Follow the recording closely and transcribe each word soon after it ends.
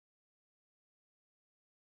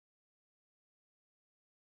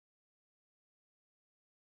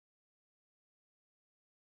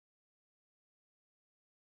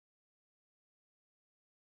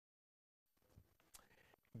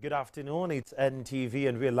Good afternoon, it's NTV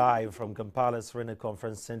and we're live from Kampala's Serena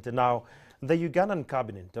Conference Center. Now, the Ugandan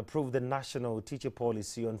cabinet approved the national teacher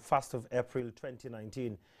policy on 1st of April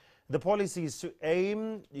 2019. The policy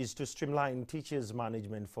is to streamline teachers'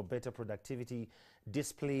 management for better productivity,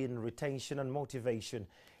 discipline, retention and motivation.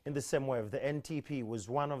 In the same way, the NTP was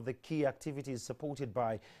one of the key activities supported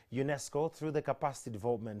by UNESCO through the Capacity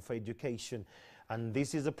Development for Education. And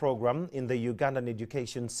this is a program in the Ugandan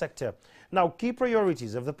education sector. Now, key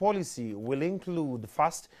priorities of the policy will include,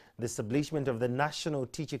 first, the establishment of the National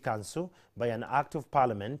Teacher Council by an Act of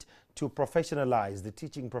Parliament to professionalize the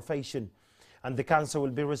teaching profession. And the council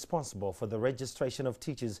will be responsible for the registration of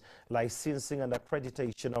teachers, licensing and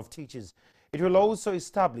accreditation of teachers. It will also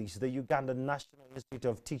establish the Ugandan National Institute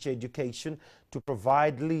of Teacher Education to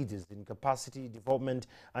provide leaders in capacity development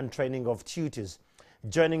and training of tutors.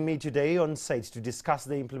 Joining me today on site to discuss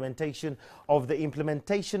the implementation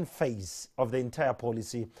phase of the entire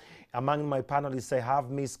policy. Among my panelists, I have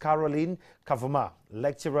Ms. Caroline Kavuma,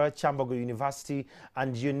 lecturer, Chambogo University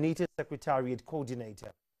and Unity Secretariat Coordinator.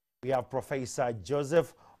 We have Professor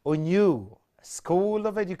Joseph Onyu, School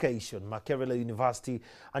of Education, Makerere University,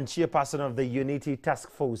 and chairperson of the Unity Task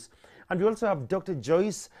Force. And we also have Dr.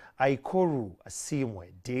 Joyce Aikoru Asimwe,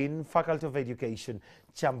 Dean, Faculty of Education,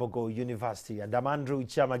 Chambogo University. And I'm Andrew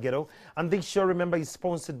Chamagero. And this show, remember, is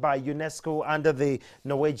sponsored by UNESCO under the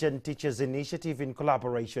Norwegian Teachers Initiative in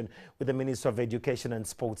collaboration with the Ministry of Education and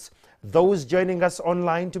Sports. Those joining us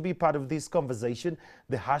online to be part of this conversation,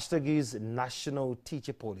 the hashtag is National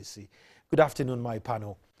Teacher Policy. Good afternoon, my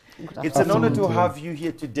panel. It's an honor to have you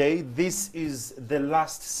here today. This is the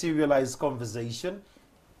last serialized conversation.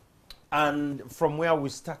 And from where we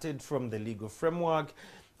started, from the legal framework,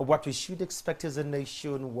 what we should expect as a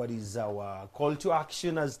nation, what is our call to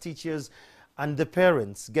action as teachers, and the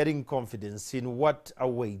parents getting confidence in what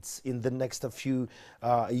awaits in the next few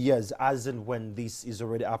years, as and when this is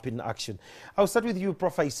already up in action. I'll start with you,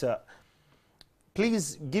 Professor.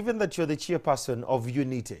 Please, given that you're the chairperson of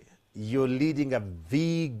Unity, you're leading a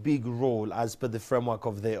big role as per the framework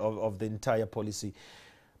of the entire policy.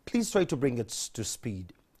 Please try to bring it to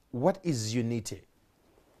speed. What is Unity?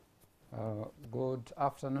 Good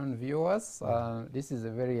afternoon, viewers. This is a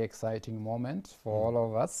very exciting moment for all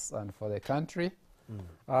of us and for the country.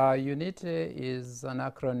 Unity is an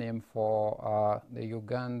acronym for the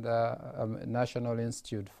Uganda National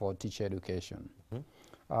Institute for Teacher Education.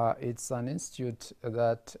 It's an institute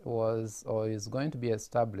that was or is going to be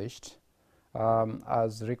established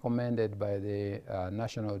as recommended by the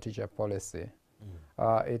National Teacher Policy.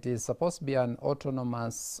 It is supposed to be an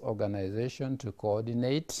autonomous organization to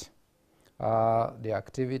coordinate the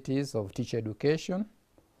activities of teacher education,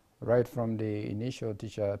 right from the initial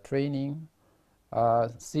teacher training,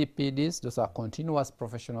 CPDs, those are continuous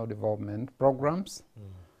professional development programs,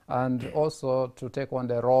 and also to take on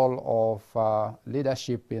the role of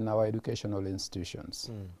leadership in our educational institutions.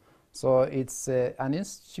 So it's an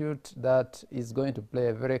institute that is going to play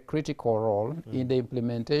a very critical role in the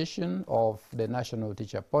implementation of the National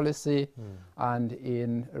Teacher Policy and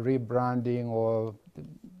in rebranding or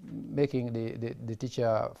making the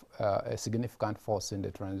teacher a significant force in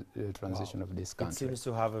the transition of this country. It seems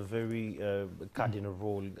to have a very cardinal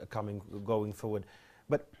role going forward.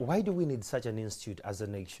 But why do we need such an institute as a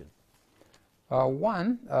nation?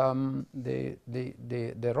 One,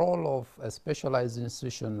 the role of a specialized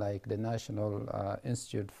institution like the National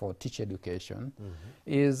Institute for Teacher Education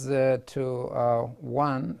is to,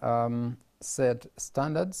 one, set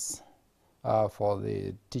standards for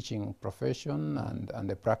the teaching profession and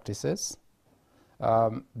the practices.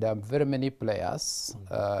 There are very many players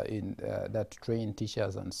that train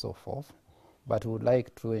teachers and so forth, but we would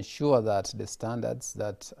like to ensure that the standards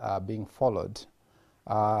that are being followed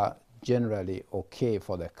are generally okay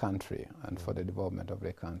for the country and for the development of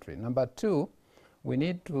the country. Number two, we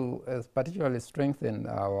need to particularly strengthen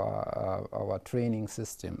our training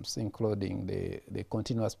systems, including the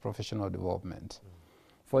continuous professional development.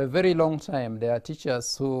 For a very long time, there are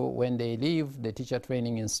teachers who, when they leave the teacher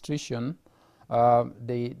training institution,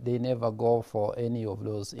 they never go for any of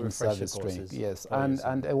those in-service training. Yes,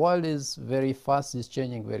 and the world is very fast, it's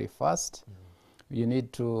changing very fast. You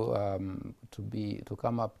need to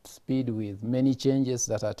come up to speed with many changes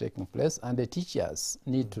that are taking place, and the teachers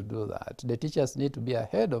need to do that. The teachers need to be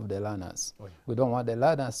ahead of the learners. We don't want the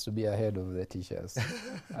learners to be ahead of the teachers.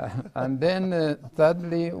 And then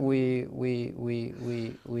thirdly, we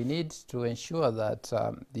need to ensure that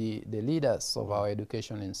the leaders of our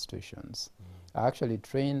education institutions are actually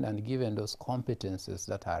trained and given those competences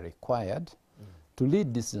that are required to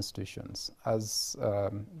lead these institutions. As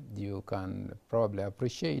you can probably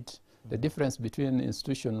appreciate, The difference between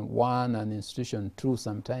institution 1 and institution 2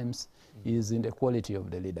 sometimes is in the quality of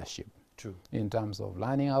the leadership. True. In terms of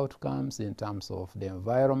learning outcomes, in terms of the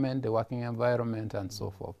environment, the working environment, and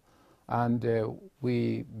so forth. And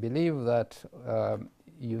we believe that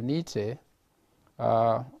UNITE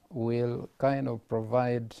will kind of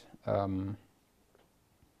provide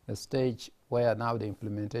a stage where now the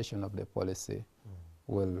implementation of the policy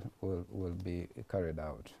will be carried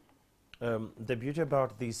out. The beauty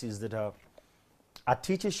about this is that a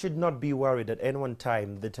teacher should not be worried at any one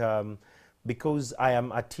time that because I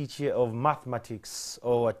am a teacher of mathematics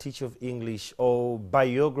or a teacher of English or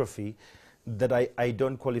biography, that I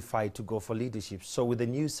don't qualify to go for leadership. So with the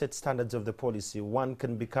new set standards of the policy, one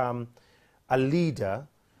can become a leader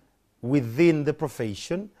within the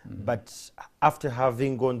profession, but after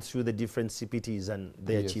having gone through the different CPTs and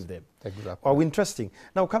they achieve them. Exactly. Oh, interesting.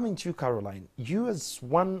 Now coming to you, Caroline, you as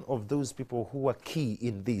one of those people who are key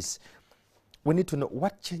in this, we need to know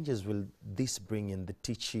what changes will this bring in the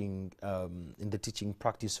teaching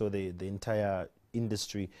practice or the entire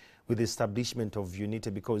industry with the establishment of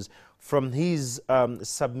UNITE, because from his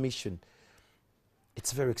submission,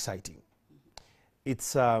 it's very exciting.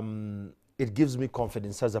 It's it gives me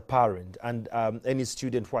confidence as a parent, and any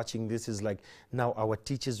student watching this is like, now our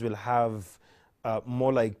teachers will have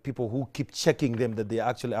more like people who keep checking them that they're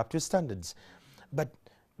actually up to standards. But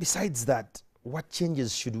besides that, what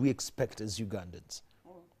changes should we expect as Ugandans?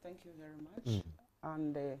 Oh, thank you very much.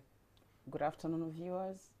 And good afternoon,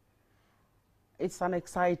 viewers. It's an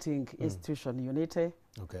exciting institution, UNITE.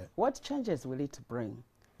 Okay. What changes will it bring?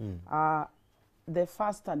 The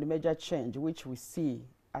first and major change, which we see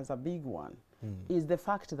as a big one, is the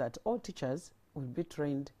fact that all teachers will be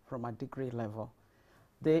trained from a degree level.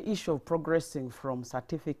 The issue of progressing from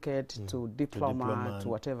certificate to diploma to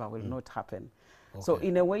whatever will not happen. Okay. So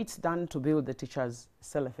in a way, it's done to build the teacher's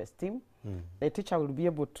self-esteem. The teacher will be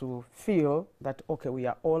able to feel that, okay, we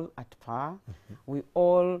are all at par. We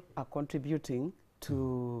all are contributing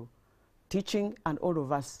to teaching, and all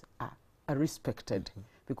of us are respected.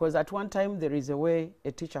 Because at one time, there is a way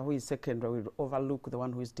a teacher who is secondary will overlook the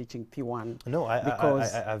one who is teaching P1. No,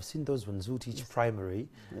 I've seen those ones who teach primary,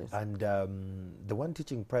 and the one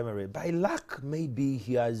teaching primary, by luck, maybe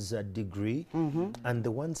he has a degree, and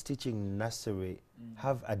the ones teaching nursery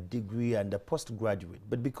have a degree and a postgraduate.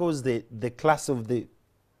 But because the class of the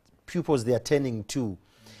pupils they are tending to,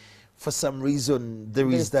 for some reason, there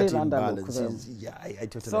is that imbalance. Yeah, I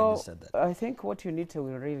totally understand that. I think what UNITE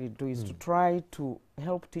will really do is to try to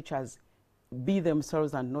help teachers be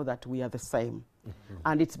themselves and know that we are the same.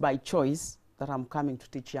 And it's by choice that I'm coming to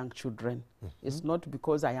teach young children. It's not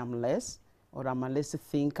because I am less, or I'm a less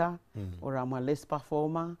thinker, or I'm a less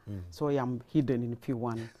performer, so I am hidden in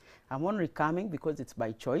P1. I'm only coming because it's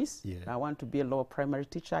by choice. I want to be a lower primary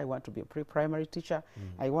teacher. I want to be a pre-primary teacher.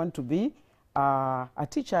 I want to be a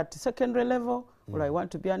teacher at secondary level, or I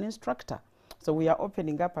want to be an instructor. So we are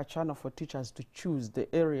opening up a channel for teachers to choose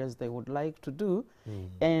the areas they would like to do,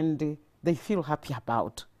 and they feel happy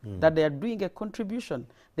about, that they are doing a contribution.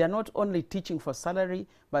 They are not only teaching for salary,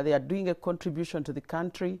 but they are doing a contribution to the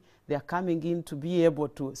country. They are coming in to be able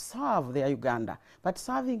to serve their Uganda, but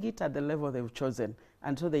serving it at the level they've chosen,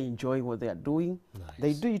 and so they enjoy what they are doing.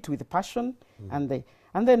 They do it with passion, and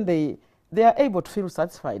then they are able to feel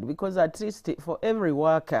satisfied, because at least for every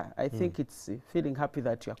worker, I think it's feeling happy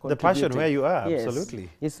that you are contributing. The passion where you are, yes. Absolutely.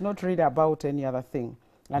 It's not really about any other thing.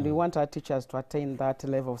 And we want our teachers to attain that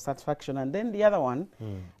level of satisfaction. And then the other one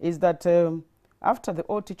is that after the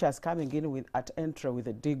all teachers coming in at entry with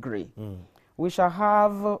a degree, we shall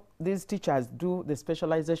have these teachers do the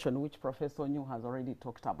specialization, which Professor New has already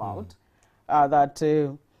talked about, that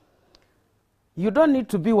you don't need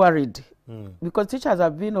to be worried, because teachers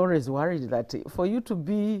have been always worried that for you to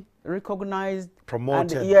be recognized,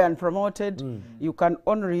 promoted, and promoted, you can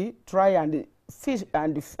only try and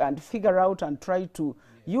figure out and try to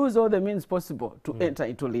use all the means possible to enter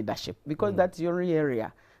into leadership, because that's your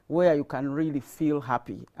area where you can really feel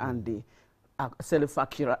happy and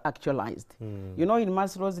self-actualized. You know, in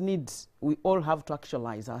Maslow's needs, we all have to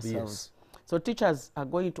actualize ourselves. So teachers are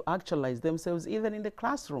going to actualize themselves even in the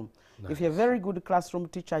classroom. If you're a very good classroom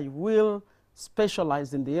teacher, you will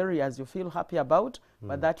specialize in the areas you feel happy about,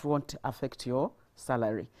 but that won't affect your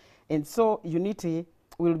salary. And so UNITE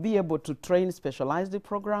will be able to train specialized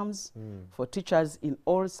programs for teachers in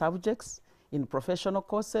all subjects, in professional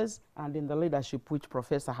courses, and in the leadership, which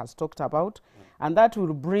Professor has talked about. And that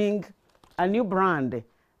will bring a new brand,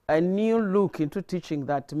 a new look into teaching.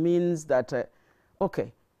 That means that,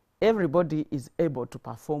 okay, everybody is able to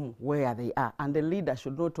perform where they are, and the leader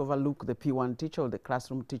should not overlook the P1 teacher or the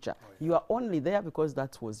classroom teacher. Oh, yeah. You are only there because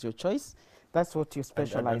that was your choice. That's what you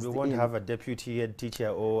specialize in. And we won't have a deputy head teacher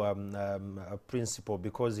or a principal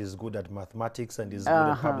because he's good at mathematics and he's good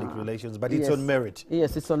at public relations, but it's on merit.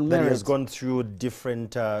 Yes, it's on merit. That he has gone through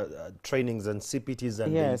different trainings and CPTs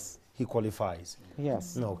and yes. he qualifies.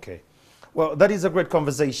 Yes. Okay. Well, that is a great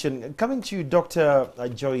conversation. Coming to you, Dr.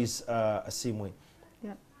 Joyce Asimwe.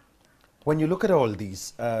 Yeah. When you look at all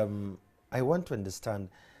these, I want to understand,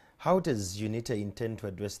 how does UNITA intend to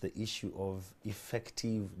address the issue of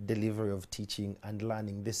effective delivery of teaching and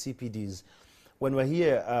learning, the CPDs? When we're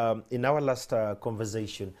here, in our last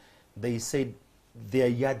conversation, they said there are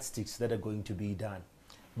yardsticks that are going to be done.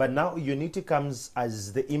 But now UNITA comes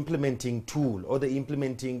as the implementing tool or the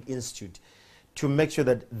implementing institute to make sure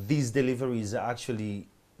that these deliveries are actually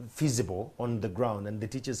feasible on the ground and the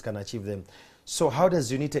teachers can achieve them. So how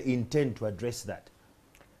does UNITA intend to address that?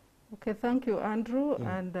 Okay, thank you, Andrew,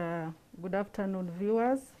 and good afternoon,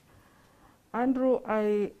 viewers. Andrew,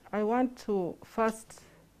 I want to first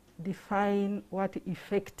define what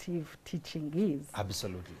effective teaching is.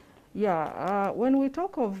 Absolutely. Yeah, when we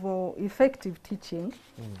talk of effective teaching,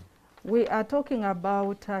 we are talking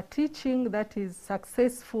about teaching that is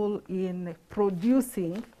successful in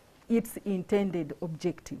producing its intended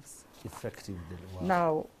objectives. Effective. Wow.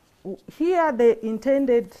 Now, here the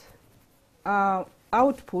intended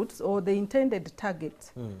outputs or the intended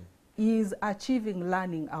target is achieving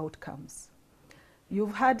learning outcomes.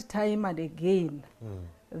 You've had time and again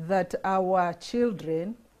that our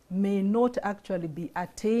children may not actually be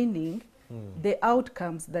attaining the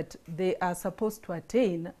outcomes that they are supposed to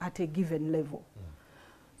attain at a given level.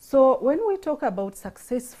 So when we talk about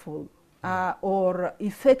successful or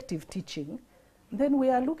effective teaching, then we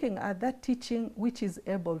are looking at that teaching which is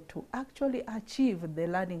able to actually achieve the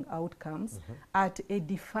learning outcomes at a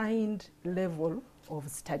defined level of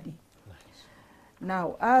study. Nice.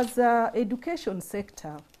 Now, as an education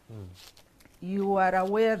sector, you are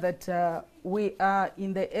aware that we are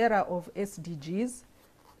in the era of SDGs,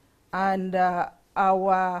 and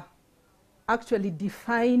our actually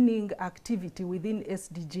defining activity within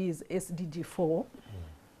SDGs, SDG 4,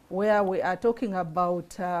 where we are talking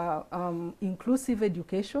about inclusive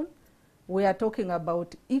education, we are talking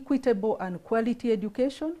about equitable and quality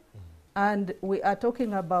education, and we are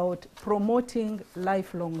talking about promoting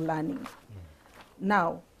lifelong learning.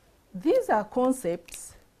 Now, these are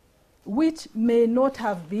concepts which may not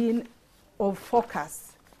have been of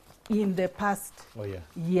focus in the past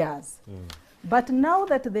years. But now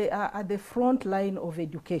that they are at the front line of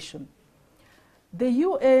education, the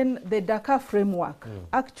UN, the Dakar framework,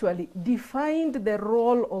 actually defined the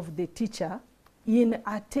role of the teacher in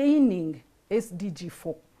attaining SDG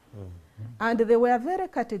 4. And they were very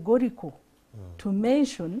categorical to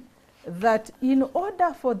mention that in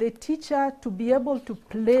order for the teacher to be able to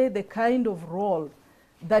play the kind of role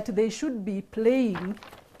that they should be playing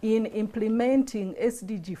in implementing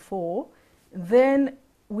SDG 4, then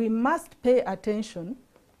we must pay attention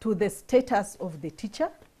to the status of the teacher.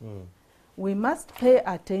 We must pay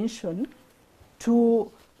attention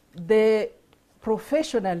to the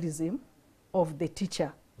professionalism of the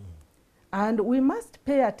teacher. And we must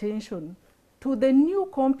pay attention to the new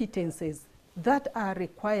competences that are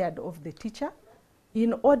required of the teacher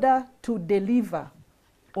in order to deliver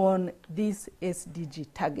on this SDG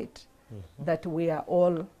target that we are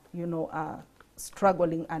all, are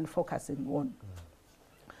struggling and focusing on.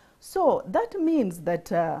 So that means that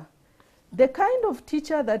the kind of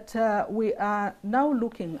teacher that we are now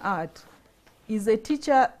looking at is a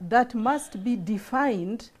teacher that must be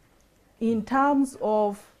defined in terms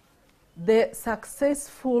of the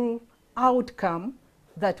successful outcome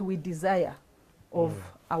that we desire of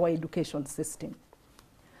our education system.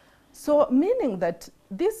 So meaning that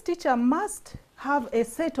this teacher must have a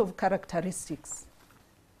set of characteristics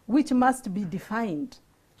which must be defined.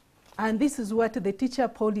 And this is what the teacher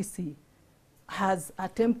policy has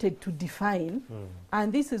attempted to define.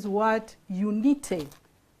 And this is what UNITA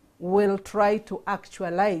will try to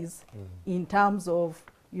actualize in terms of,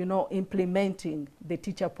 implementing the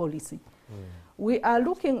teacher policy. We are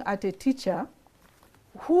looking at a teacher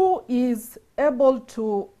who is able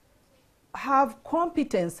to have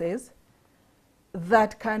competences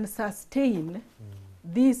that can sustain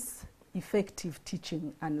this effective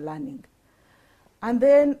teaching and learning. And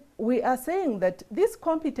then we are saying that these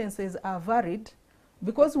competences are varied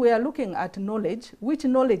because we are looking at knowledge, which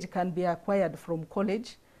knowledge can be acquired from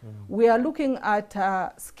college. We are looking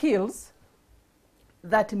at skills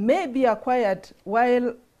that may be acquired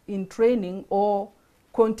while in training or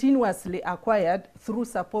continuously acquired through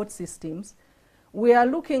support systems. We are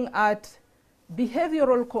looking at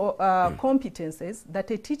behavioral competences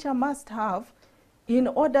that a teacher must have in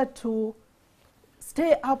order to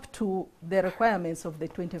stay up to the requirements of the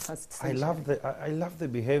 21st century. I love the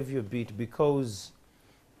behavior bit, because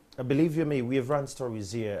believe you me, we have run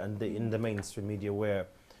stories here and in the mainstream media where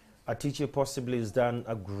a teacher possibly has done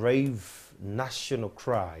a grave national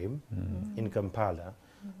crime in Kampala,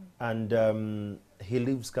 and he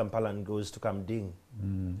leaves Kampala and goes to Kamding,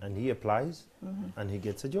 and he applies and he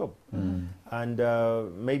gets a job. And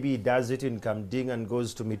maybe he does it in Kamding and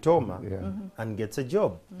goes to Mitoma and gets a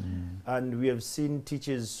job. And we have seen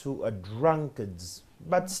teachers who are drunkards,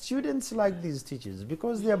 but students like these teachers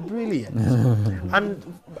because they are brilliant. And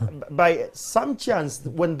by some chance,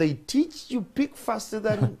 when they teach, you pick faster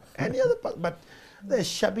than any other, but they're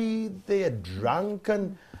shabby, they are drunk.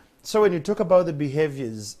 And so when you talk about the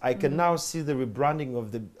behaviors, I can now see the rebranding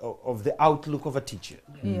of the outlook of a teacher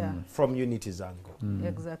from Unity's angle.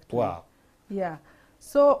 Exactly. Wow. Yeah.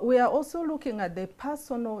 So we are also looking at the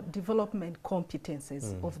personal development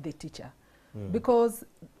competences of the teacher, because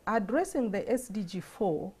addressing the SDG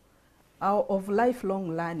 4 of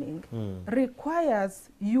lifelong learning requires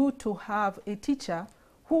you to have a teacher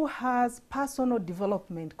who has personal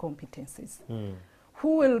development competencies,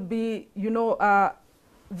 who will be,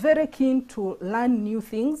 very keen to learn new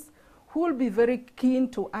things, who will be very keen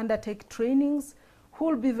to undertake trainings, who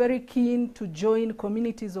will be very keen to join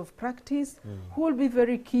communities of practice, who will be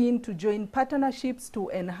very keen to join partnerships to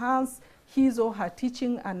enhance his or her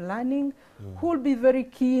teaching and learning, who will be very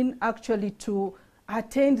keen actually to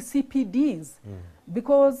attend CPDs.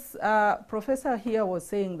 Because Professor here was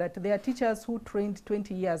saying that there are teachers who trained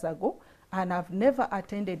 20 years ago and have never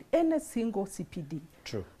attended any single CPD.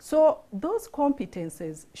 True. So those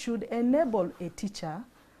competences should enable a teacher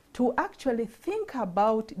to actually think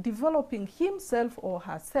about developing himself or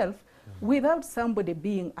herself without somebody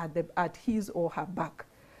being at his or her back.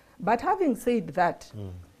 But having said that,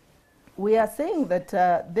 we are saying that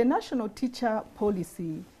the National Teacher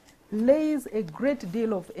Policy lays a great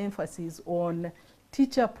deal of emphasis on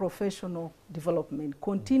teacher professional development,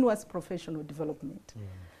 continuous professional development.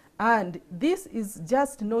 And this is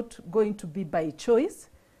just not going to be by choice.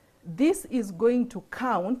 This is going to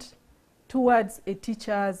count towards a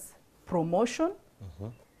teacher's promotion,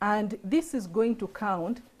 and this is going to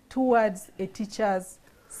count towards a teacher's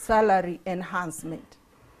salary enhancement.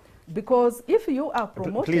 Because if you are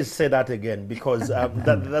promoted... Please say that again, because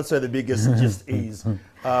that's where the biggest gist is.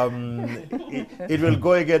 It will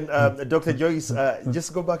go again. Dr. Joyce,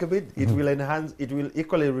 just go back a bit. It will enhance, it will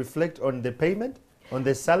equally reflect on the payment, on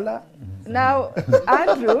the salary. Now,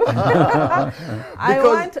 Andrew, I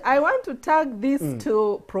want to tag this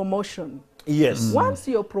to promotion. Yes. Once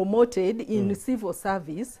you're promoted in civil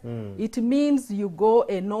service, it means you go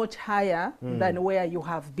a notch higher than where you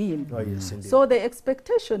have been. Oh, yes, indeed. So the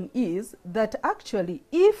expectation is that actually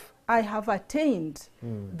if I have attained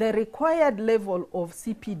the required level of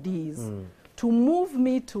CPDs to move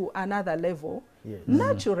me to another level,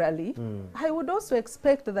 naturally, I would also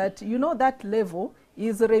expect that, that level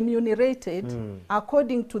is remunerated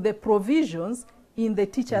according to the provisions in the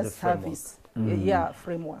teacher's service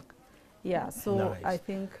framework. Yeah, so nice. I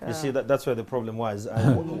think... you see, that's where the problem was.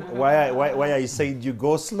 Why I said you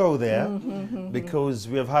go slow there, because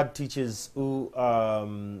we have had teachers who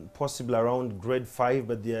possibly around grade 5,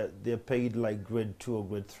 but they're paid like grade 2 or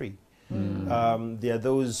grade 3. There are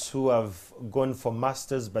those who have gone for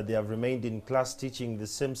masters, but they have remained in class teaching the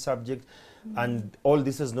same subject, and all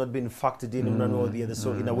this has not been factored in one or the other,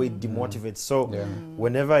 so in a way it demotivates. So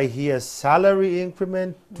whenever I hear salary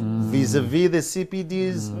increment vis-a-vis the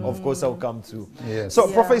CPDs, of course I'll come through. Yes.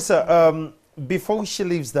 So Professor, before she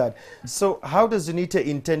leaves that, so how does UNITA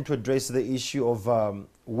intend to address the issue of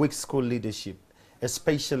weak school leadership,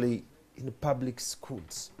 especially in public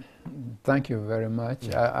schools? Thank you very much.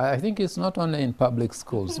 I think it's not only in public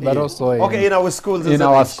schools, but also in our schools. In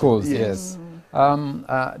our schools, yes.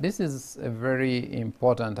 This is a very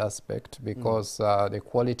important aspect because the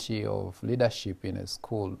quality of leadership in a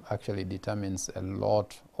school actually determines a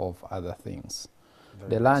lot of other things.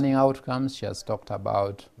 The learning outcomes she has talked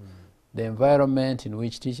about, the environment in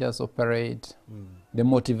which teachers operate, the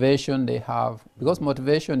motivation they have, because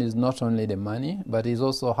motivation is not only the money, but is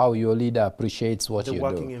also how your leader appreciates what you do. The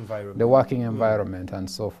working environment. The working environment and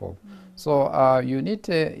so forth. So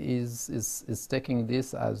UNITA is taking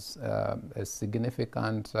this as a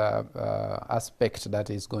significant aspect that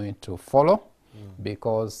is going to follow,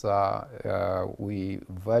 because we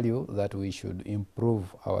value that we should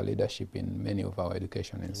improve our leadership in many of our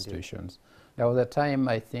education institutions. There was a time,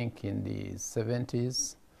 I think, in the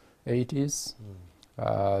 70s, 80s,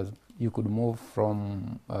 you could move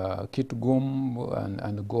from Kitgum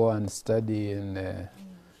and go and study in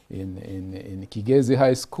Kigezi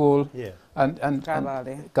High School. Yeah. And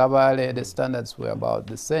Kabale, the standards were about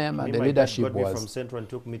the same, and the leadership got me was from Central and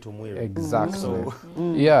took me to Mwiri. exactly. So,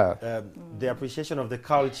 yeah, the appreciation of the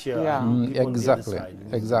culture. Yeah. And people on the other exactly, side.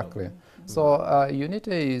 exactly. So UNITE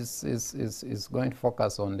is going to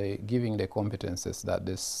focus on giving the competences that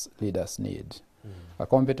these leaders need.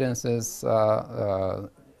 Competences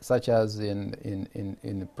such as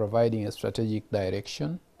in providing a strategic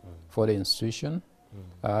direction for the institution,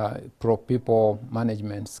 people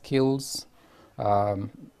management skills,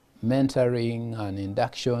 mentoring and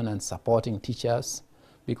induction and supporting teachers.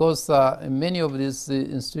 Because in many of these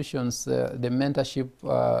institutions, the mentorship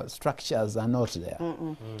structures are not there.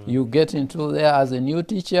 You get into there as a new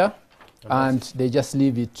teacher, and they just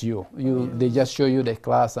leave it to you. They just show you the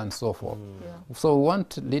class and so forth. So we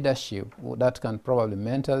want leadership that can probably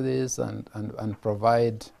mentor this and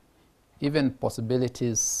provide even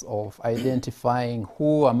possibilities of identifying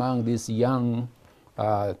who among these young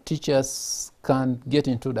teachers can get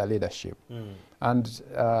into the leadership. And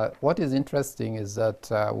what is interesting is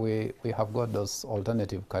that we have got those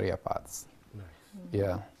alternative career paths. Nice.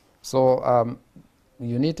 Yeah. So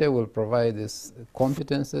UNITE will provide these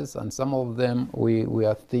competences, and some of them we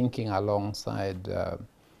are thinking alongside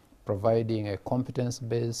providing a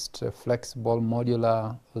competence-based, flexible,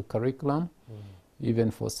 modular curriculum, even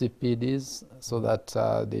for CPDs, so that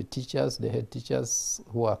the teachers, the head teachers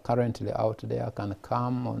who are currently out there can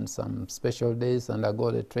come on some special days, undergo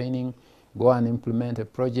the training, go and implement a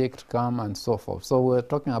project, come and so forth. So we're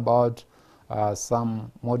talking about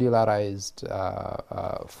some modularized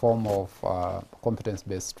form of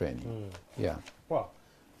competence-based training. Yeah. Wow,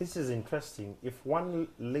 this is interesting. If one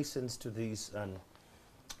listens to this, and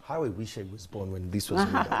how I wish I was born when this was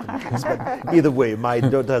really happening. But either way, my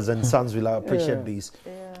daughters and sons will appreciate this.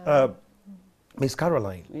 Ms.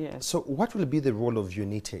 Caroline, Yes. so what will be the role of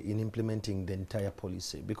UNITE in implementing the entire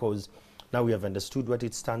policy? Because now we have understood what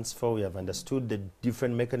it stands for, we have understood the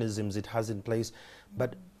different mechanisms it has in place,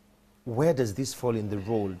 but where does this fall in the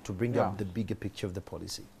role to bring up the bigger picture of the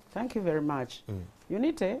policy? Thank you very much.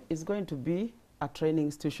 UNITE is going to be a training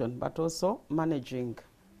institution, but also managing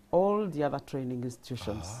all the other training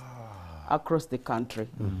institutions across the country.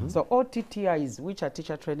 So all TTIs, which are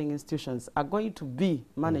teacher training institutions, are going to be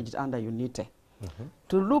managed under UNITE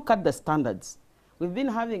to look at the standards. We've been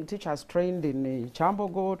having teachers trained in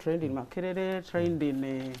Chambogo, trained in Makerere, trained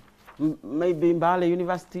in maybe Mbale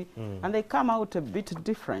University, and they come out a bit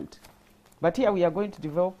different. But here we are going to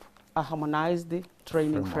develop a harmonized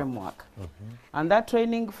training framework. And that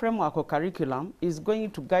training framework or curriculum is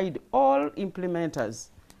going to guide all implementers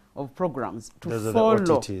of programs to Those follow, are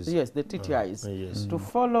the OTTs. yes, the TTIs, yes. to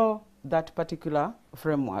follow that particular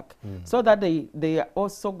framework, so that they are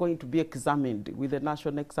also going to be examined with a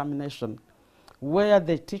national examination, where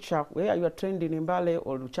the teacher, where you are trained in Mbale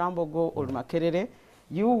or Chambogo or Makerere,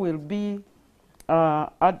 you will be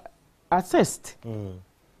assessed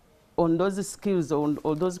on those skills, on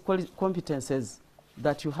those competences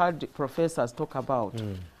that you had professors talk about.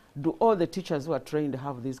 Do all the teachers who are trained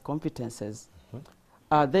have these competences?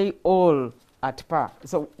 Are they all at par?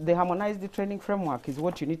 So the harmonized training framework is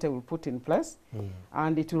what UNITE will put in place,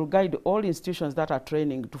 and it will guide all institutions that are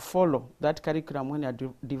training to follow that curriculum when they are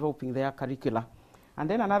developing their curricula. And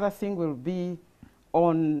then another thing will be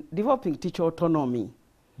on developing teacher autonomy.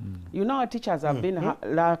 You know, our teachers have been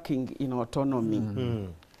lacking in autonomy.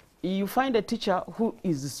 You find a teacher who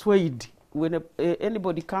is swayed. When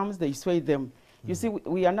anybody comes, they sway them. You see,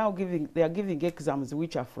 we are now they are giving exams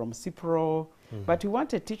which are from CIPRO, but we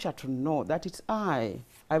want a teacher to know that it's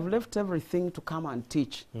I've left everything to come and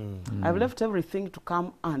teach. I've left everything to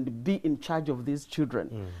come and be in charge of these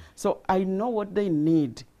children. So I know what they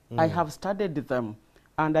need. I have studied them,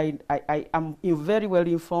 and I am very well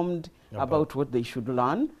informed about what they should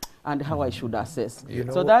learn and how I should assess. You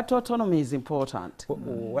know, so that autonomy is important.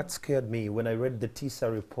 What scared me when I read the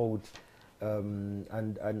TISA report,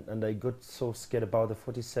 and I got so scared about the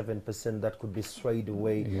 47% that could be swayed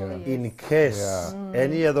away in case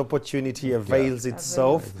any other opportunity avails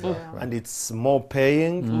itself and it's more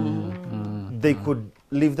paying, they could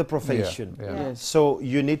leave the profession. Yes. So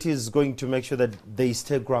UNITE is going to make sure that they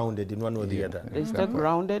stay grounded in one or the other. They stay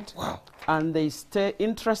grounded, and they stay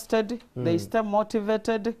interested, they stay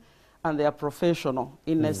motivated, and they are professional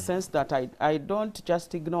in a sense that I don't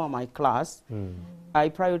just ignore my class, I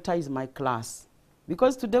prioritize my class.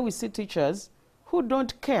 Because today we see teachers who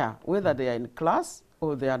don't care whether they are in class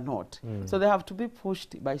or they are not. So they have to be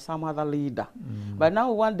pushed by some other leader. But now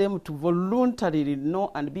we want them to voluntarily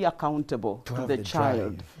know and be accountable to the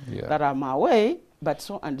child. That I'm away, but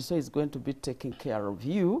so and so is going to be taking care of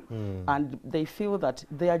you. And they feel that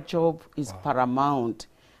their job is paramount.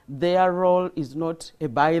 Their role is not a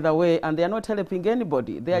by the way, and they are not helping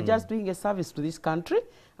anybody. They are just doing a service to this country,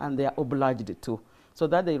 and they are obliged to. So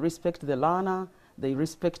that they respect the learner, they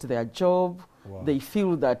respect their job, they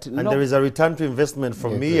feel that... And there is a return to investment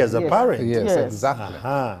from me as a parent. Yes, exactly.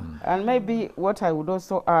 And maybe what I would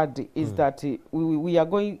also add is that we are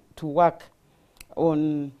going to work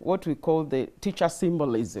on what we call the teacher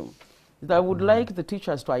symbolism. I would like the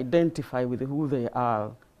teachers to identify with who they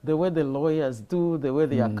are, the way the lawyers do, the way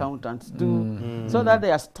the accountants do, so that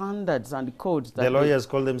there are standards and codes. That the lawyers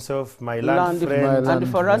call themselves my land friend. And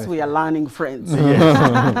for us, we are learning friends.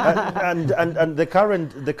 and the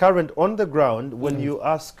current on the ground, when you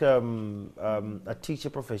ask a teacher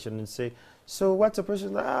profession and say, so what's a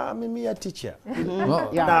person? I'm a teacher.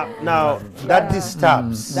 Now that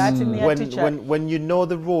disturbs when you know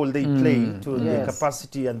the role they play to the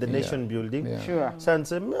capacity and the nation building. So and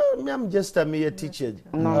say, I'm just a mere teacher.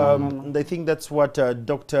 I think that's what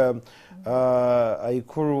Dr.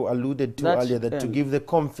 Aikuru alluded to earlier, that to give the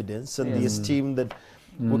confidence and the esteem that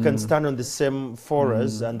we can stand on the same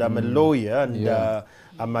forums, and I'm a lawyer, and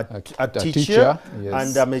I'm a teacher,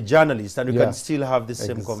 and I'm a journalist, and we can still have the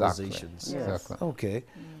same conversations. Okay.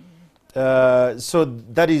 So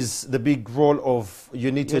that is the big role of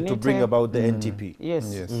UNITED to bring about the NTP.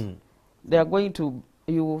 They are going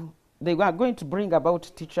to bring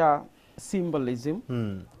about teacher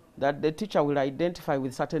symbolism, that the teacher will identify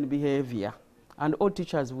with certain behavior, and all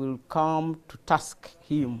teachers will come to task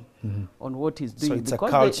him on what he's doing. So it's because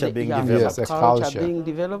a culture being developed. Yes, a culture being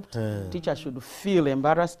developed. Teachers should feel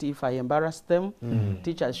embarrassed if I embarrass them.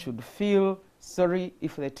 Teachers should feel sorry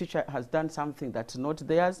if the teacher has done something that's not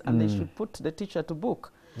theirs, and they should put the teacher to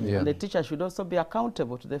book. And the teacher should also be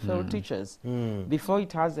accountable to the fellow teachers before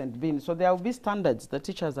it hasn't been. So there will be standards the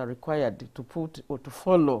teachers are required to put or to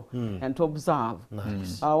follow and to observe.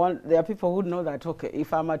 There are people who know that, okay,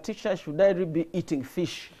 if I'm a teacher, should I really be eating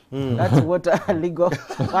fish? That's what one legal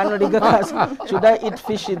person. Should I eat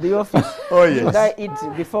fish in the office? Should I eat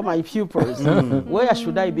before my pupils? Where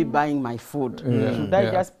should I be buying my food? Should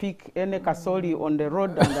I just pick any kasoli on the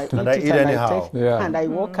road and I eat it and I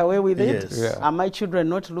walk away with it? Are my children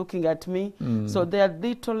not looking at me? So there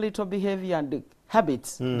are little behavior and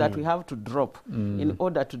habits that we have to drop in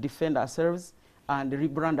order to defend ourselves and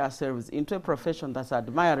rebrand ourselves into a profession that's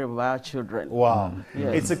admirable by our children. Wow.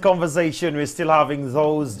 It's a conversation. We're still having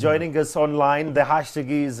those joining us online. The hashtag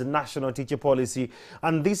is National Teacher Policy.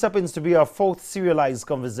 And this happens to be our fourth serialized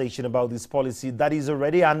conversation about this policy that is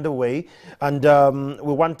already underway. And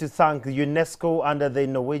we want to thank UNESCO under the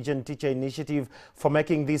Norwegian Teacher Initiative for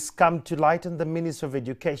making this come to light, and the Ministry of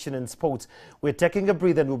Education and Sports. We're taking a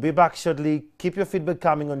breather and we'll be back shortly. Keep your feedback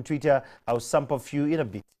coming on Twitter. I'll sample a few in a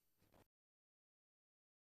bit.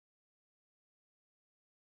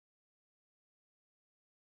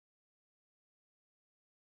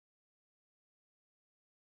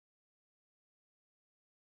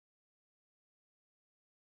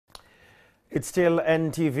 It's still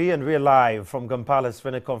NTV, and we're live from Kampala's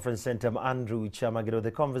Fene Conference Center. I'm Andrew Chamagiro.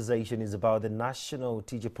 The conversation is about the National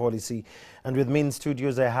Teacher Policy. And with me in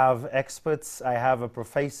studios, I have experts, I have a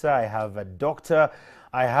professor, I have a doctor,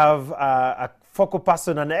 I have a focal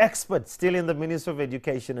person, an expert still in the Ministry of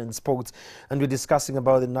Education and Sports. And we're discussing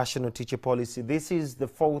about the National Teacher Policy. This is the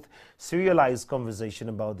fourth serialized conversation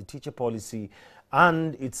about the teacher policy,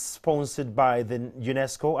 and it's sponsored by the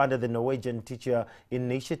UNESCO under the Norwegian Teacher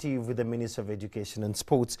Initiative with the Ministry of Education and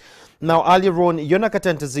Sports. Now, earlier on, Yona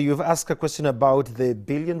Katantasi, you've asked a question about the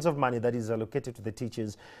billions of money that is allocated to the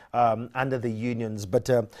teachers under the unions, but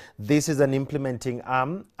this is an implementing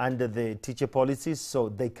arm under the teacher policies, so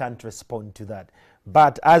they can't respond to that.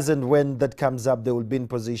 But as and when that comes up, they will be in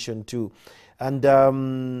position to. And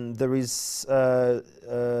there is,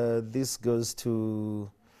 this goes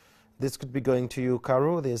to... This could be going to you,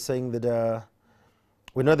 Caro. They're saying that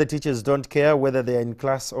we know the teachers don't care whether they're in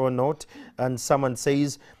class or not. And someone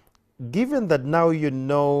says, given that now you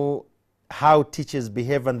know how teachers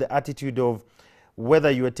behave and the attitude of whether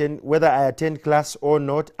I attend class or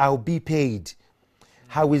not, I'll be paid.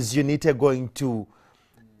 How is UNITA going to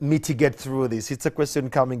mitigate through this? It's a question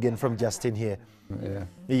coming in from Justin here.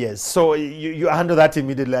 Yes, so you handle that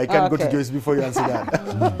immediately. I can go to Joyce before you answer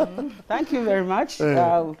that. Thank you very much.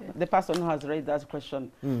 The person who has raised that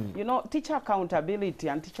question. You know, teacher accountability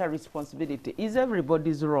and teacher responsibility is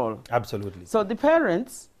everybody's role. Absolutely. So the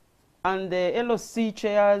parents and the LOC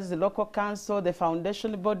chairs, the local council, the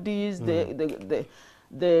foundation bodies, the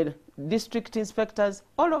district inspectors,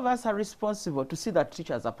 all of us are responsible to see that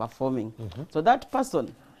teachers are performing. So that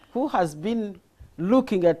person who has been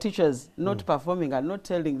looking at teachers not performing and not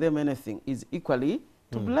telling them anything is equally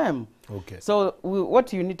to blame. Okay. So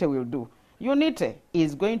what UNITE will do, UNITE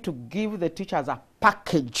is going to give the teachers a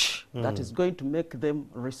package that is going to make them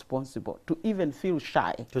responsible, to even feel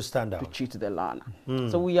shy To stand to out. cheat the learner.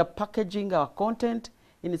 So we are packaging our content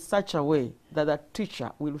in such a way that the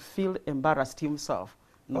teacher will feel embarrassed himself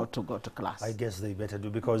not to go to class. I guess they better do,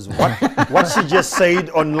 because what she just said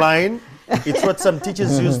online, it's what some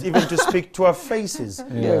teachers used even to speak to our faces.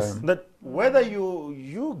 Yes. That whether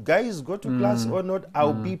you guys go to class or not,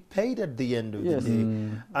 I'll be paid at the end of Yes. the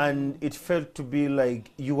day. And it felt to be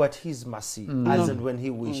like you at his mercy, as and when he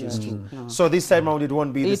wishes to. So this time around, it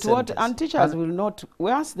won't be the same. And teachers will not,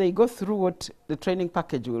 once they go through what the training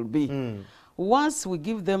package will be, once we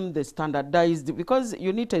give them the standardized, because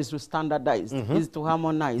UNITE is to standardize, is to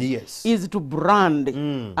harmonize, Yes. is to brand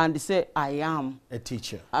and say, I am A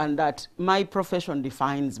teacher. and that my profession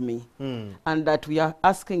defines me, and that we are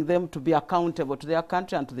asking them to be accountable to their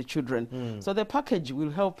country and to the children. So the package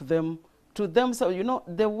will help them to them. So, you know,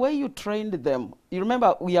 the way you trained them, you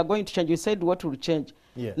remember we are going to change, you said what will change?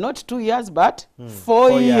 Yeah. Not 2 years, but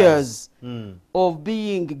 4 years of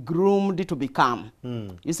being groomed to become.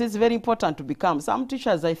 You see, it's very important to become. Some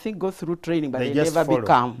teachers, I think, go through training, but They they just never follow.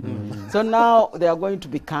 become. So now they are going to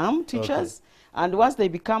become teachers. And once they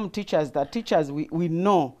become teachers, the teachers, we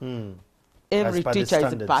know every As per the teacher is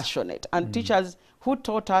standards. passionate. And teachers who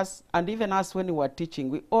taught us, and even us when we were teaching,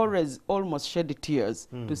 we always almost shed tears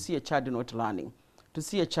to see a child not learning, to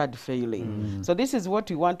see a child failing. So this is what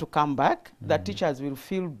we want to come back, that teachers will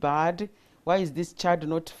feel bad. Why is this child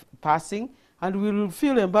not passing? And we will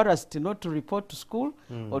feel embarrassed not to report to school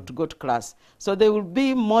or to go to class. So they will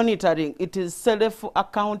be monitoring. It is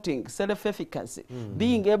self-accounting, self-efficacy,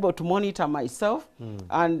 being able to monitor myself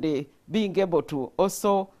and being able to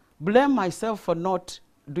also blame myself for not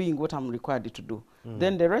doing what I'm required to do.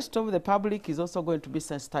 Then the rest of the public is also going to be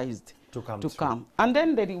sensitized To come to through. come. And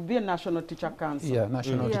then there will be a National Teacher Council. Yeah,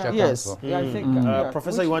 National Yeah. Teacher Yes, Council. yeah, I think. yeah.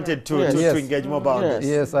 Professor, you wanted to, Yes. to Yes. engage more about Yes.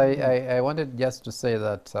 this. Yes, I wanted just to say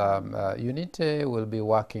that UNITE will be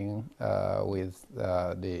working with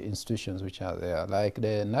the institutions which are there, like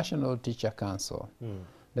the National Teacher Council.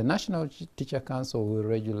 The National Teacher Council will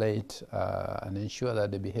regulate and ensure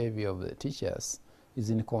that the behavior of the teachers is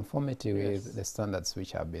in conformity with the standards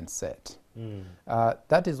which have been set.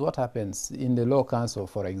 That is what happens in the Law Council,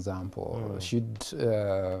 for example. Should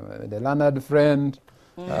the learned friend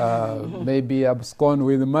maybe abscond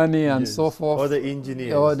with money and so forth, Or the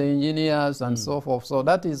engineers. or the engineers and so forth. So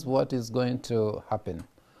that is what is going to happen.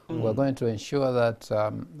 We're going to ensure that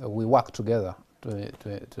we work together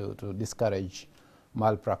to discourage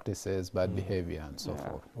malpractices, bad behavior, and so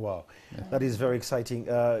forth. Wow, that is very exciting.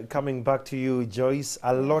 Coming back to you, Joyce,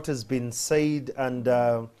 a lot has been said,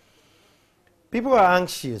 and people are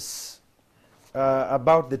anxious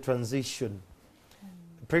about the transition.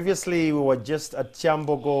 Previously, we were just at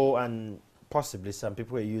Chambogo, and possibly some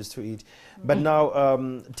people were used to it. But now,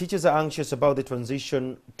 teachers are anxious about the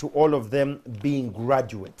transition to all of them being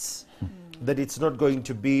graduates, that it's not going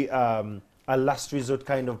to be a last resort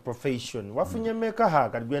kind of profession. Now it's going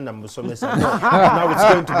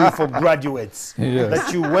to be for graduates.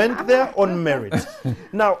 That you went there on merit.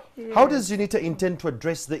 Now, how does UNITE intend to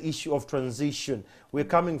address the issue of transition? We're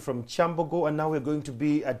coming from Chambogo, and now we're going to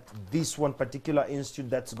be at this one particular institute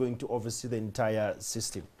that's going to oversee the entire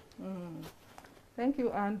system. Thank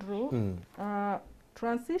you, Andrew.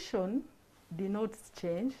 Transition denotes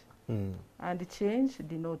change, and change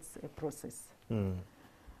denotes a process.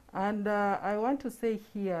 And I want to say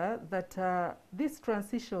here that this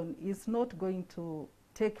transition is not going to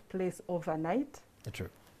take place overnight. True.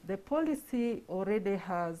 The policy already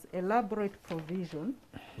has elaborate provision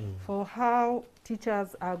for how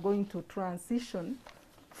teachers are going to transition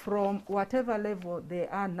from whatever level they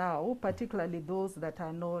are now, particularly those that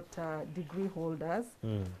are not degree holders,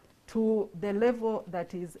 to the level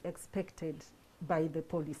that is expected by the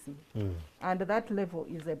policy. And that level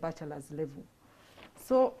is a bachelor's level.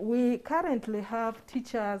 So we currently have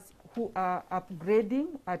teachers who are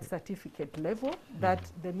upgrading at certificate level that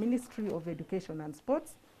the Ministry of Education and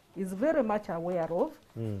Sports is very much aware of.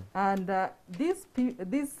 And these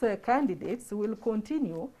candidates will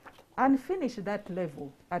continue and finish that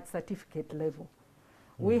level at certificate level.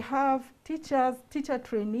 We have teacher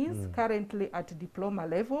trainees currently at diploma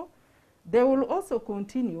level. They will also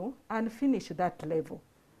continue and finish that level.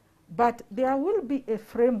 But there will be a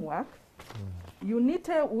framework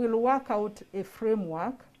UNITE will work out a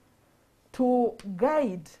framework to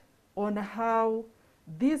guide on how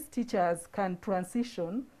these teachers can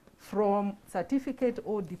transition from certificate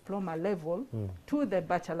or diploma level to the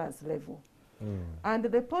bachelor's level. And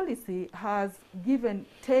the policy has given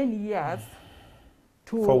 10 years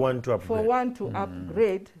for one to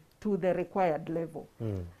upgrade to the required level.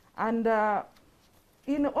 And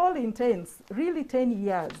in all intents, really 10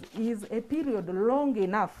 years is a period long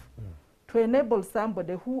enough to enable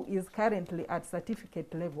somebody who is currently at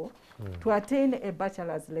certificate level to attain a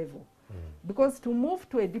bachelor's level. Because to move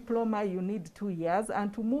to a diploma, you need 2 years,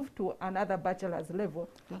 and to move to another bachelor's level,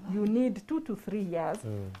 you need 2 to 3 years.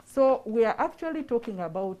 So we are actually talking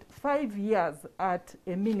about 5 years at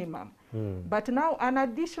a minimum. But now an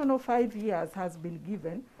additional 5 years has been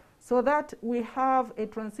given so that we have a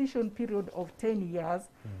transition period of 10 years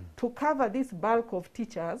to cover this bulk of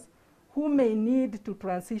teachers who may need to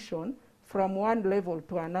transition from one level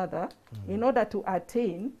to another in order to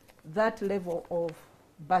attain that level of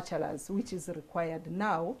bachelor's, which is required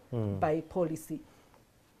now by policy.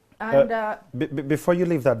 And before you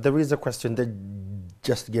leave that, there is a question that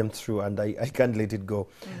just came through, and I can't let it go.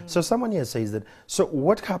 So someone here says that, so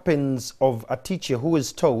what happens of a teacher who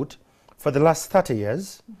is taught for the last 30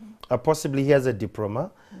 years, possibly he has a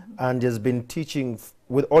diploma, and has been teaching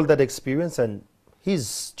with all that experience, and his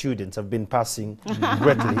students have been passing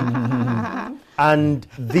greatly, and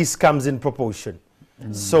this comes in proportion.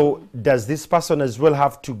 So does this person as well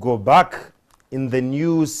have to go back in the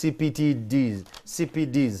new CPDs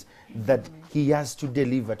that he has to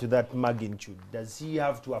deliver to that magnitude? Does he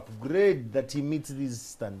have to upgrade that he meets these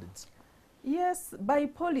standards? yes, by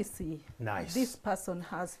policy, Nice. this person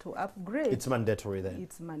has to upgrade. It's mandatory then.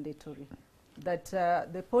 It's mandatory. That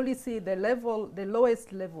the policy, the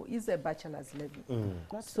lowest level is a bachelor's level.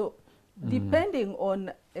 So depending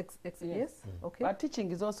on, yes, okay. But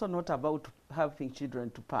teaching is also not about helping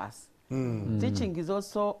children to pass. Teaching is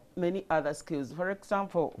also many other skills. For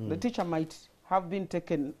example, the teacher might have been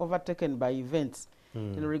overtaken by events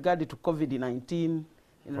in regard to COVID-19,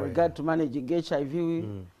 in regard to managing HIV,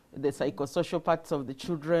 the psychosocial parts of the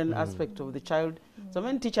children, aspect of the child. So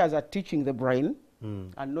many teachers are teaching the brain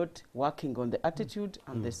and not working on the attitude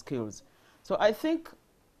and the skills. So I think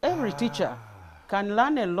every teacher can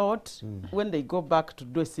learn a lot when they go back to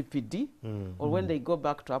do a CPD or when they go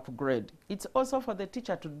back to upgrade. It's also for the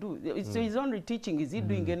teacher to do. It's his own teaching. Is he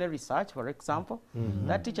doing any research, for example?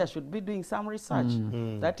 That teacher should be doing some research.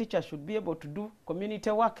 That teacher should be able to do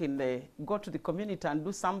community work go to the community and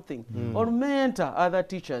do something or mentor other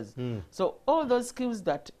teachers. So all those skills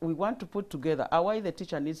that we want to put together are why the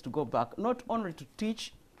teacher needs to go back, not only to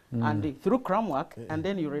teach and through cram work, and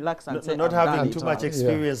then you relax and say, not having too much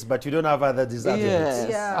experience, but you don't have other disadvantages.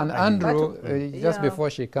 Yeah. And Andrew, just before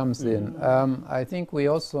she comes in, I think we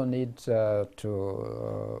also need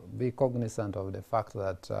to be cognizant of the fact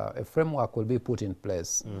that a framework will be put in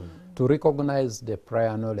place to recognize the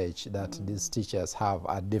prior knowledge that these teachers have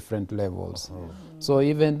at different levels. So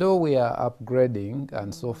even though we are upgrading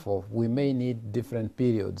and so forth, we may need different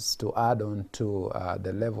periods to add on to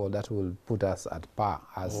the level that will put us at par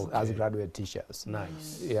as graduate teachers.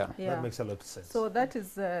 Nice. Yeah. That makes a lot of sense. So that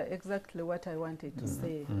is exactly what I wanted to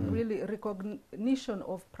say. Really, recognition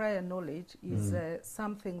of prior knowledge is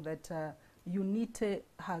something that UNITE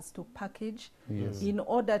has to package in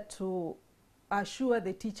order to assure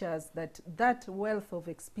the teachers that that wealth of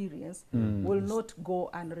experience will not go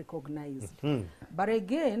unrecognized. But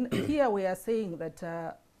again, here we are saying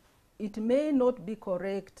that it may not be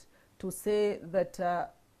correct to say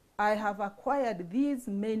that I have acquired these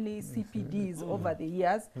many CPDs over the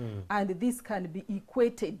years, and this can be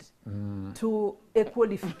equated to a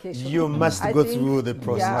qualification. You must go through the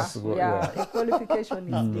process. A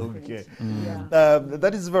qualification is different. Okay. Yeah.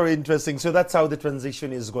 That is very interesting. So that's how the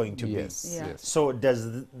transition is going to be. Yeah. So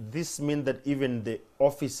does this mean that even the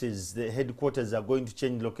offices, the headquarters are going to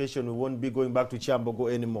change location? We won't be going back to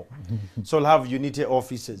Chambogo anymore. So we'll have UNITE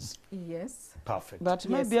offices. Yes. Perfect. But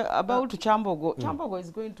maybe about Chambogo, Chambogo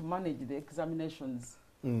is going to manage the examinations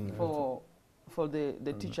for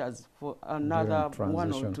the teachers for another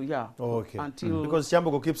 1 or 2 years. Okay. Until because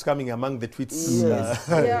Chambogo keeps coming among the tweets. Yes.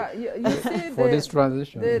 You see, for this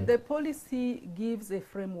transition. The policy gives a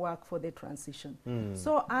framework for the transition.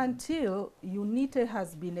 So until UNITE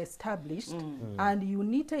has been established and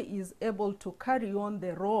UNITE is able to carry on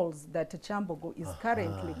the roles that Chambogo is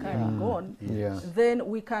currently carrying on, then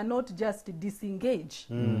we cannot just disengage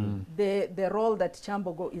the role that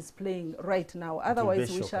Chambogo is playing right now. Otherwise,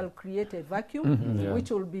 we shall create a vacuum value,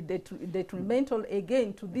 which will be detrimental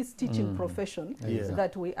again to this teaching profession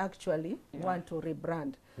that we actually want to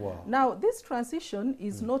rebrand. Wow. Now, this transition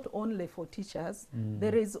is not only for teachers,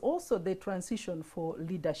 there is also the transition for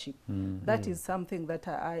leadership. That is something that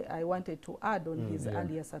I wanted to add on his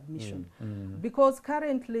earlier submission. Because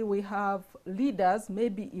currently we have leaders,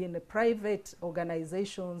 maybe in private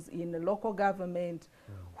organizations, in local government,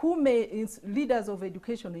 who may, leaders of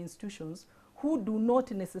education institutions, who do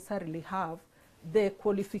not necessarily have the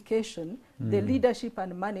qualification, the leadership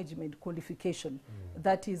and management qualification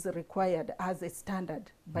that is required as a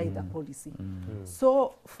standard by the policy.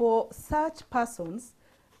 So for such persons,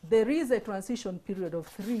 there is a transition period of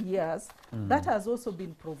 3 years that has also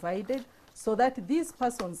been provided so that these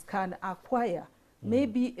persons can acquire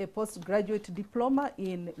maybe a postgraduate diploma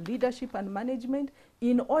in leadership and management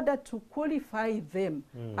in order to qualify them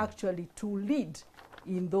actually to lead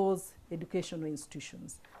in those educational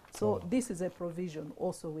institutions. So this is a provision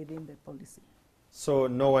also within the policy. So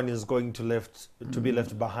no one is going to be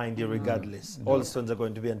left behind here regardless. All stones are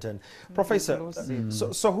going to be unturned. Professor,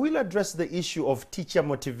 so who will address the issue of teacher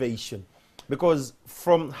motivation? Because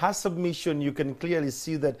from her submission, you can clearly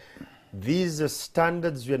see that these are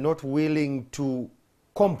standards we are not willing to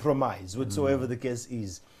compromise, whatsoever the case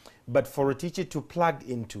is. But for a teacher to plug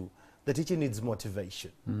into, the teacher needs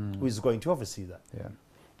motivation. Who is going to oversee that? Yeah.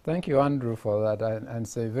 Thank you, Andrew, for that. And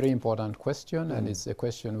it's a very important question, and it's a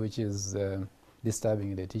question which is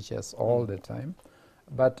disturbing the teachers all the time.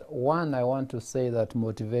 But one, I want to say that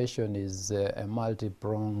motivation is a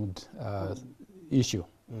multi-pronged issue.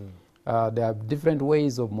 There are different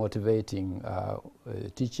ways of motivating a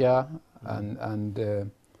teacher, and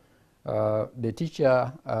the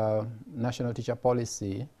teacher, national teacher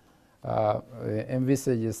policy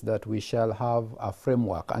envisages that we shall have a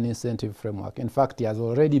framework, an incentive framework. In fact, it has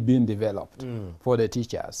already been developed for the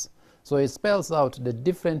teachers. So it spells out the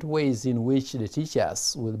different ways in which the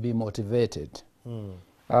teachers will be motivated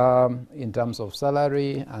in terms of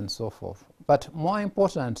salary and so forth. But more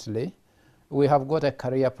importantly, we have got a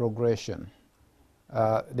career progression.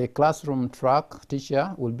 The classroom track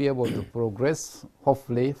teacher will be able to progress,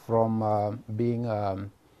 hopefully, from being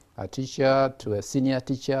a teacher to a senior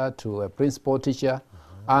teacher to a principal teacher,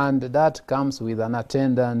 and that comes with an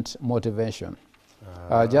attendant motivation.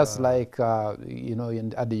 Just like you know,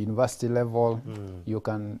 at the university level, you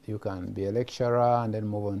can be a lecturer and then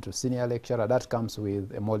move on to senior lecturer. That comes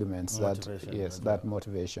with emoluments. That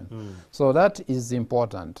motivation. So that is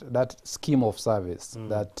important. That scheme of service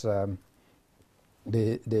that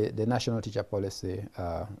the national teacher policy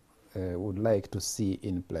would like to see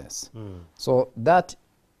in place. So that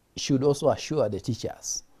should also assure the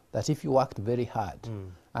teachers that if you worked very hard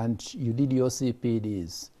and you did your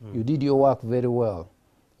CPDs, you did your work very well,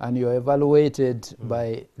 and you're evaluated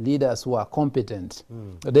by leaders who are competent,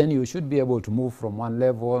 then you should be able to move from one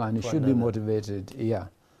level and you should be motivated.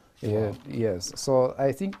 Yes. So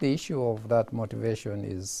I think the issue of that motivation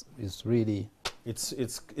is really...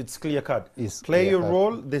 It's clear cut. Play your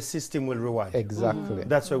role, the system will reward. Exactly.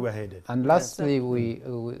 That's where we're headed. And lastly,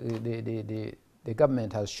 the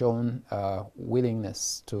government has shown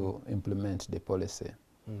willingness to implement the policy.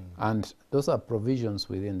 And those are provisions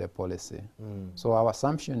within the policy. So our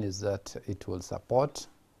assumption is that it will support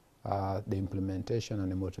the implementation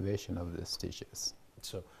and the motivation of these teachers.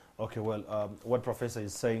 So, okay, well, what Professor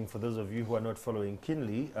is saying, for those of you who are not following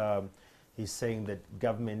keenly, he's saying that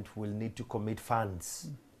government will need to commit funds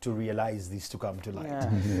to realize this to come to light.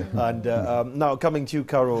 And now coming to you,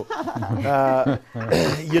 Carol,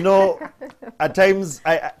 you know, at times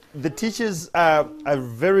the teachers are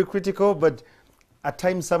very critical, but at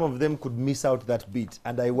times some of them could miss out that bit,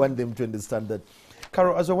 and I want them to understand that.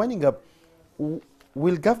 Carol, as we're winding up,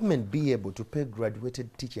 will government be able to pay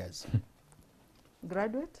graduated teachers?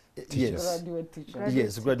 Graduate? Yes. Graduate teachers.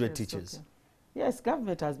 Yes, graduate teachers. Okay. Yes,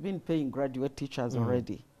 government has been paying graduate teachers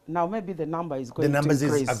already. Now maybe the number is going to increase. The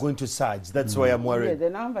numbers are going to surge. That's why I'm worried. Yeah, the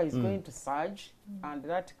number is going to surge, and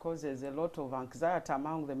that causes a lot of anxiety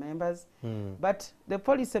among the members. But the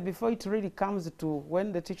policy, before it really comes to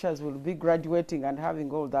when the teachers will be graduating and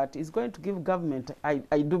having all that, is going to give government, I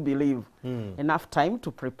do believe, enough time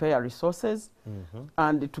to prepare resources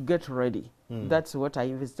and to get ready. That's what I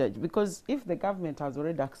envisage. Because if the government has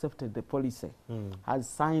already accepted the policy, has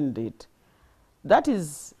signed it, that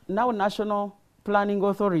is now National Planning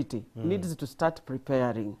Authority needs to start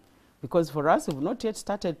preparing, because for us we've not yet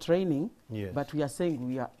started training, but we are saying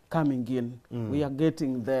we are coming in, we are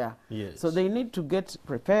getting there. So they need to get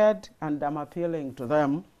prepared, and I'm appealing to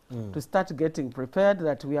them to start getting prepared,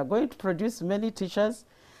 that we are going to produce many teachers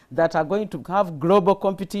that are going to have global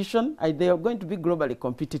competition. They are going to be globally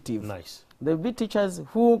competitive. Nice. There will be teachers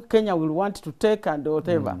who Kenya will want to take and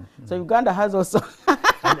whatever. So Uganda has also.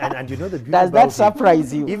 and you know the beauty Does about that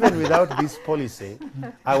surprise you? Even without this policy,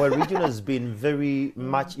 our region has been very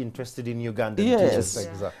much interested in Ugandan Yes. teachers.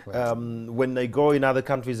 Exactly. When they go in other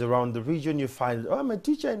countries around the region, you find, oh, I'm a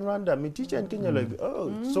teacher in Rwanda, I'm a teacher in Kenya. Like,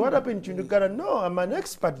 oh, so what happened to Uganda? No, I'm an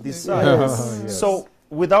expert this side. Yes. So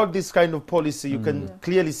without this kind of policy, you can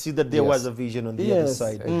clearly see that there was Yes. a vision on the other Yes.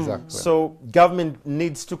 side. Exactly. So government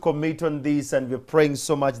needs to commit on this, and we're praying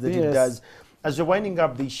so much that it Yes. does. As we're winding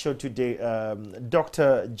up the show today,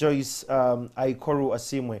 Dr. Joyce Aikoru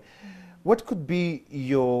Asimwe, what could be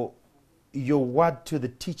your word to the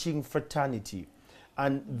teaching fraternity?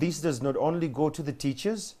 And this does not only go to the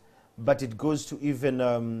teachers, but it goes to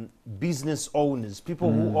even business owners,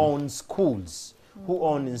 people who own schools, who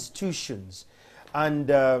own institutions. And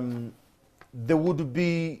there would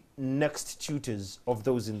be next tutors of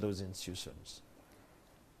those in those institutions.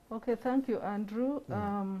 Okay, thank you, Andrew.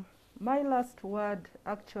 My last word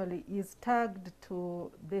actually is tagged to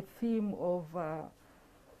the theme of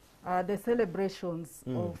the celebrations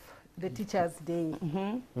of the Teachers' Day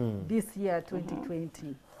this year,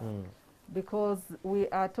 2020, because we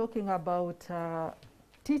are talking about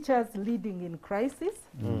teachers leading in crisis,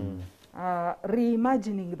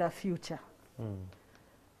 reimagining the future.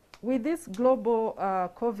 With this global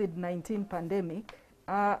COVID-19 pandemic,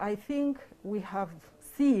 I think we have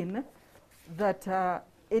seen that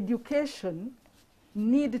education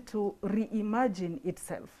need to reimagine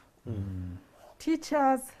itself.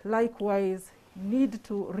 Teachers likewise need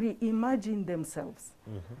to reimagine themselves.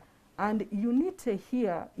 And unity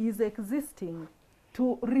here is existing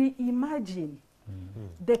to reimagine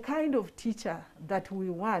the kind of teacher that we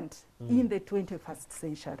want in the 21st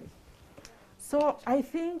century. So I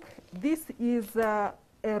think this is a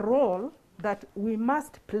role that we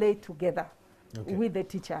must play together with the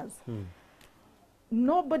teachers.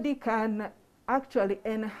 Nobody can actually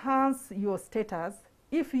enhance your status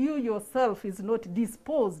if you yourself is not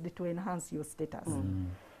disposed to enhance your status.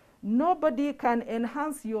 Nobody can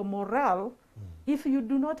enhance your morale if you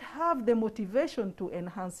do not have the motivation to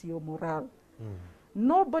enhance your morale.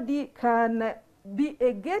 Nobody can be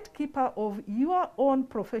a gatekeeper of your own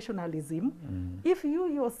professionalism if you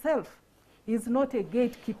yourself is not a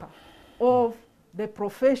gatekeeper of the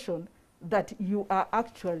profession that you are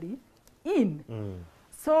actually in.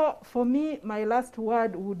 So for me, my last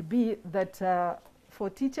word would be that for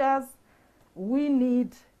teachers, we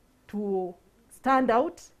need to stand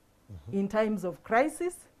out in times of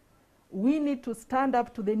crisis. We need to stand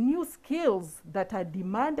up to the new skills that are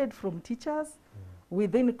demanded from teachers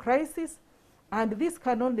within crisis. And this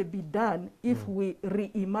can only be done if we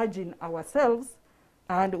reimagine ourselves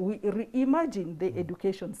and we reimagine the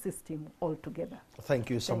education system altogether. Thank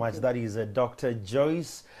you so much. That is Dr.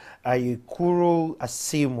 Joyce Aikoru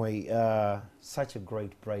Asimwe, such a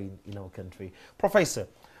great brain in our country. Professor,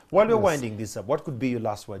 while we're winding this up, what could be your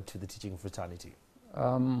last word to the teaching fraternity?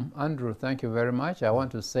 Andrew, thank you very much. I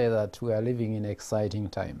want to say that we are living in exciting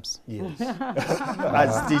times. Yes.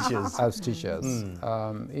 As teachers. As teachers.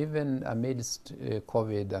 Even amidst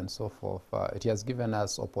COVID and so forth, it has given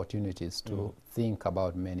us opportunities to think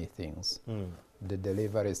about many things, the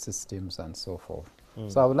delivery systems and so forth.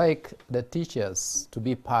 So I would like the teachers to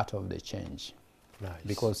be part of the change. Nice.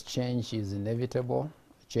 Because change is inevitable.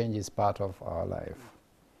 Change is part of our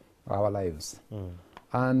lives.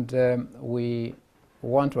 And we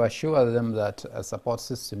want to assure them that support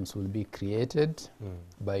systems will be created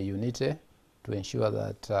by Unity to ensure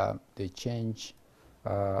that the change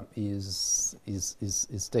is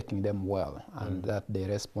taking them well and that they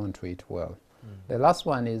respond to it well. The last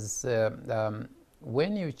one is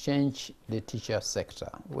when you change the teacher sector,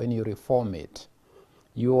 when you reform it,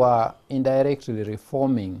 you are indirectly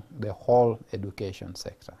reforming the whole education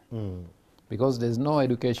sector. Because there's no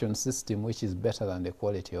education system which is better than the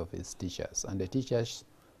quality of its teachers. And the teachers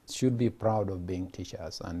should be proud of being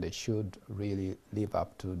teachers, and they should really live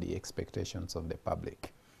up to the expectations of the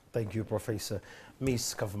public. Thank you, Professor.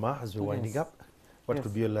 Ms. Kavuma, as we're winding up, what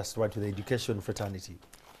could be your last word to the education fraternity?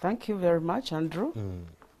 Thank you very much, Andrew.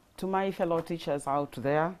 To my fellow teachers out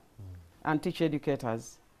there and teacher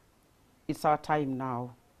educators, it's our time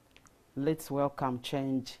now. Let's welcome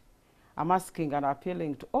change. I'm asking and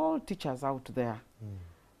appealing to all teachers out there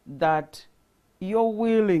that your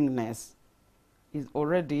willingness is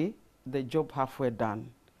already the job halfway done.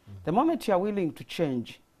 The moment you are willing to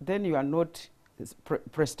change, then you are not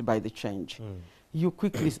pressed by the change. You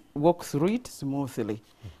quickly walk through it smoothly.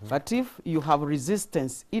 But if you have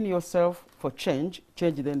resistance in yourself for change,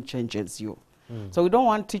 change then changes you. So we don't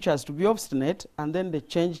want teachers to be obstinate and then the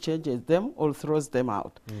changes them or throws them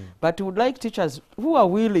out. But we would like teachers who are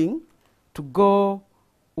willing to go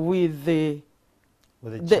with the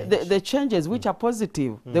changes which are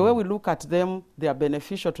positive. The way we look at them, they are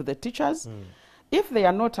beneficial to the teachers. If they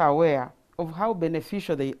are not aware of how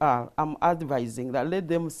beneficial they are, I'm advising that let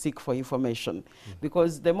them seek for information.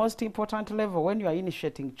 Because the most important level when you are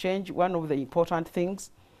initiating change, one of the important things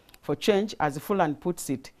for change, as Fulan puts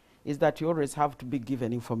it, is that you always have to be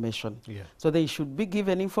given information. So they should be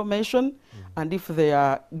given information, and if they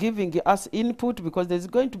are giving us input, because there's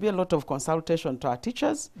going to be a lot of consultation to our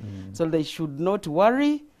teachers, so they should not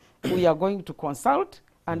worry. We are going to consult,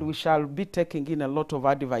 and we shall be taking in a lot of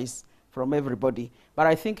advice from everybody. But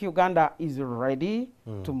I think Uganda is ready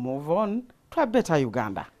to move on to a better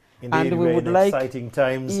Uganda. Indeed, and we would in like exciting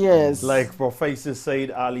times, yes, like Professor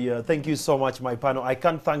said earlier. Thank you so much, my panel. I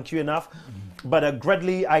can't thank you enough. But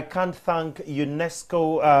greatly, I can't thank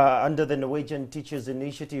UNESCO under the Norwegian Teachers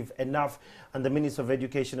Initiative enough, and the Minister of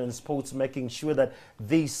Education and Sports making sure that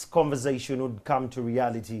this conversation would come to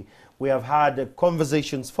reality. We have had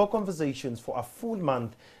conversations for a full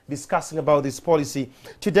month discussing about this policy.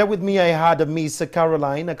 Today with me I had Miss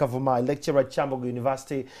Caroline Kavuma, lecturer at Chambogo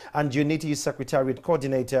University and Unity Secretariat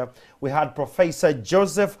Coordinator. We had Professor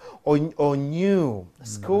Joseph Onyu,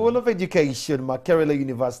 School of Education, Makerere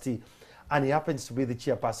University, and he happens to be the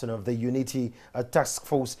chairperson of the Unity Task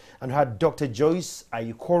Force. And had Dr. Joyce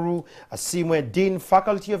Ayikoru Asimwe, Dean,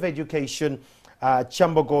 Faculty of Education,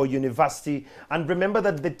 Chambogo University. And remember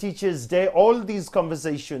that the Teachers' Day, all these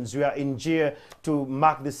conversations, we are in gear to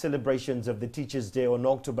mark the celebrations of the Teachers' Day on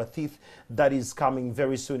October 5th. That is coming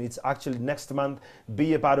very soon. It's actually next month.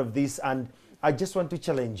 Be a part of this. And I just want to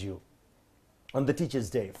challenge you on the Teachers'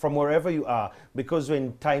 Day, from wherever you are, because we're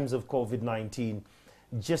in times of COVID-19,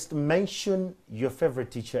 just mention your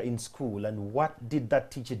favorite teacher in school and what did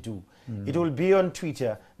that teacher do. It will be on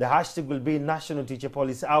Twitter. The hashtag will be National Teacher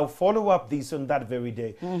Policy. I'll follow up this on that very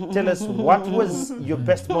day. Tell us what was your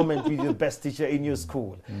best moment with your best teacher in your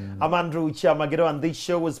school. I'm Andrew Chiamagero, and this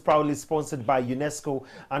show was proudly sponsored by UNESCO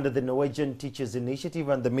under the Norwegian Teachers Initiative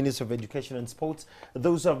and the Ministry of Education and Sports.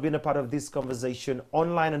 Those who have been a part of this conversation,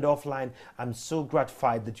 online and offline, I'm so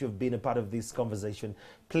gratified that you've been a part of this conversation.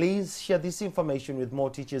 Please share this information with more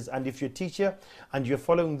teachers. And if you're a teacher and you're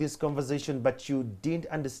following this conversation but you didn't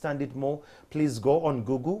understand it more, please go on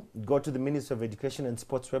Google, go to the Ministry of Education and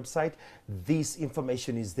Sports website. This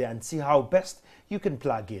information is there, and see how best you can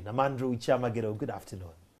plug in. I'm Andrew Chiamagero. Good afternoon.